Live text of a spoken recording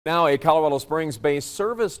Now, a Colorado Springs-based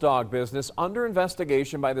service dog business under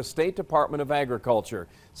investigation by the State Department of Agriculture.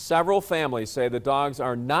 Several families say the dogs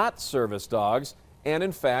are not service dogs and,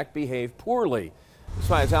 in fact, behave poorly. This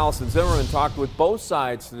is Allison Zimmerman talked with both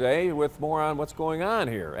sides today with more on what's going on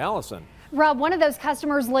here. Allison. Rob, one of those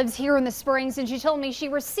customers lives here in the Springs, and she told me she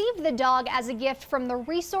received the dog as a gift from the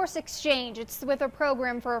Resource Exchange. It's with a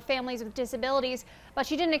program for families with disabilities, but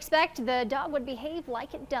she didn't expect the dog would behave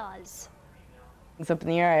like it does. It's up in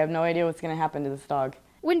the air. I have no idea what's going to happen to this dog.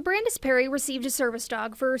 When Brandis Perry received a service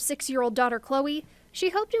dog for her 6-year-old daughter Chloe,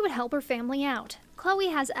 she hoped it would help her family out. Chloe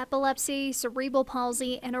has epilepsy, cerebral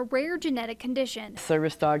palsy, and a rare genetic condition.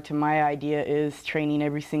 Service dog, to my idea, is training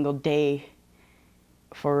every single day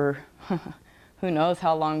for who knows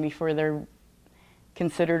how long before they're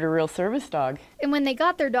considered a real service dog. And when they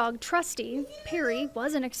got their dog Trusty, Perry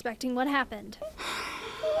wasn't expecting what happened.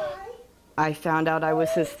 I found out I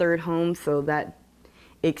was his third home, so that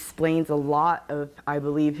explains a lot of, I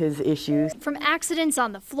believe, his issues. From accidents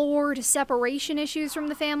on the floor to separation issues from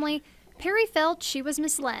the family, Perry felt she was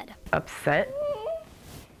misled. Upset,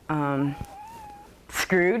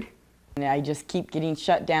 screwed. And I just keep getting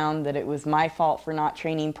shut down that it was my fault for not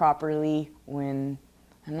training properly when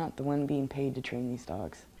I'm not the one being paid to train these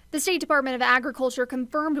dogs. The State Department of Agriculture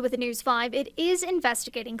confirmed with the News 5 it is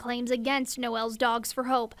investigating claims against Noelle's Dogs for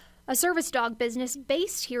Hope, a service dog business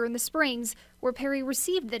based here in the Springs where Perry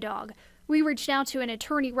received the dog. We reached out to an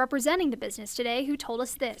attorney representing the business today who told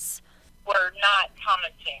us this. We're not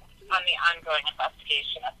commenting on the ongoing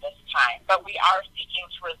investigation at this time, but we are seeking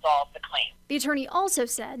to resolve the claim. The attorney also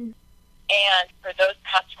said, and for those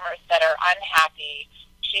customers that are unhappy,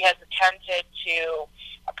 she has attempted to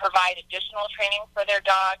provide additional training for their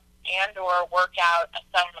dog and or work out a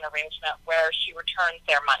settlement arrangement where she returns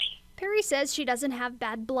their money. Perry says she doesn't have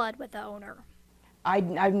bad blood with the owner.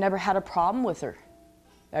 I've never had a problem with her.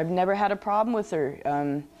 I've never had a problem with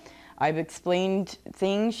her. I've explained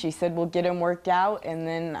things. She said we'll get them worked out, and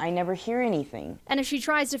then I never hear anything. And if she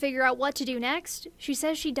tries to figure out what to do next, she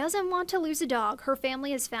says she doesn't want to lose a dog her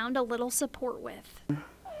family has found a little support with.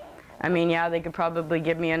 I mean, yeah, they could probably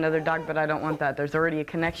give me another dog, but I don't want that. There's already a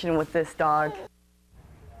connection with this dog.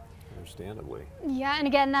 Understandably. Yeah, and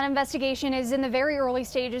again, that investigation is in the very early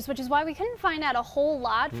stages, which is why we couldn't find out a whole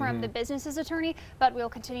lot from the business's attorney, but we'll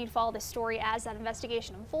continue to follow this story as that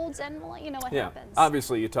investigation unfolds, and we'll let you know what happens.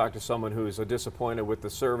 Obviously, you talk to someone who's disappointed with the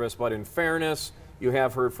service, but in fairness, you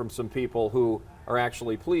have heard from some people who are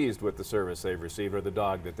actually pleased with the service they've received or the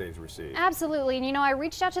dog that they've received. Absolutely, and I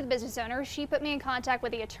reached out to the business owner. She put me in contact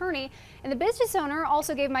with the attorney, and the business owner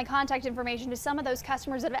also gave my contact information to some of those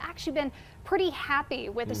customers that have actually been pretty happy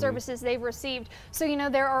with the services they've received. So,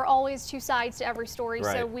 there are always two sides to every story,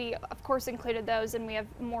 so we, of course, included those, and we have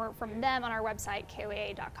more from them on our website,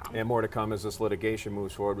 KOAA.com. And more to come as this litigation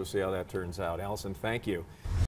moves forward. We'll see how that turns out. Allison, thank you.